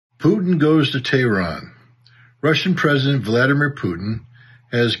Putin goes to Tehran. Russian President Vladimir Putin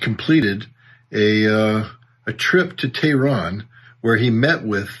has completed a trip to Tehran where he met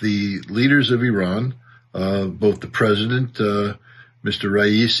with the leaders of Iran, both the president, Mr.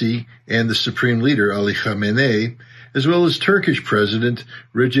 Raisi, and the supreme leader, Ali Khamenei, as well as Turkish President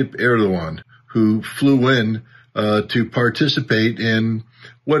Recep Erdogan, who flew in to participate in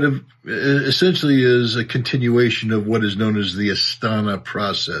what essentially is a continuation of what is known as the Astana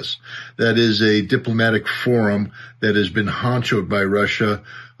process. That is a diplomatic forum that has been honchoed by Russia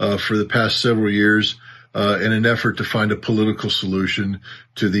for the past several years in an effort to find a political solution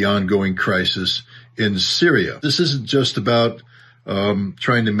to the ongoing crisis in Syria. This isn't just about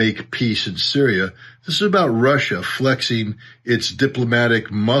trying to make peace in Syria. This is about Russia flexing its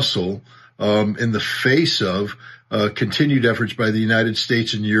diplomatic muscle in the face of continued efforts by the United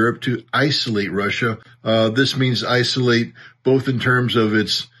States and Europe to isolate Russia. This means isolate both in terms of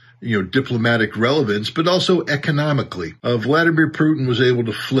its diplomatic relevance, but also economically. Vladimir Putin was able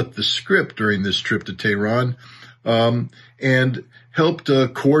to flip the script during this trip to Tehran and helped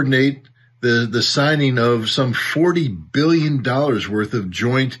coordinate the signing of some $40 billion worth of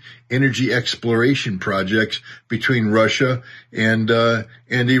joint energy exploration projects between Russia and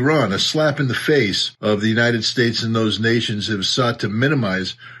Iran. A slap in the face of the United States and those nations have sought to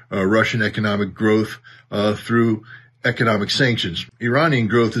minimize Russian economic growth through economic sanctions. Iranian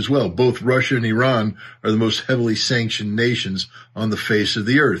growth as well. Both Russia and Iran are the most heavily sanctioned nations on the face of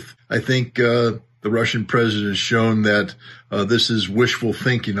the earth. I think the Russian president has shown that this is wishful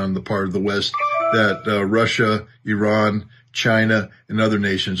thinking on the part of the West, that Russia, Iran, China, and other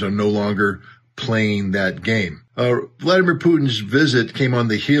nations are no longer playing that game. Vladimir Putin's visit came on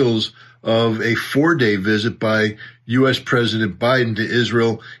the heels of a 4-day visit by U.S. President Biden to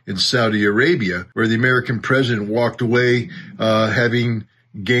Israel and Saudi Arabia, where the American president walked away having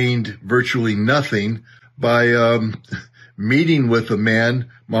gained virtually nothing by meeting with a man,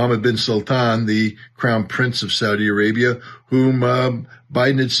 Mohammed bin Sultan, the crown prince of Saudi Arabia, whom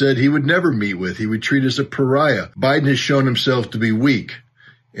Biden had said he would never meet with. He would treat as a pariah. Biden has shown himself to be weak.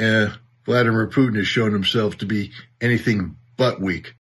 Vladimir Putin has shown himself to be anything but weak.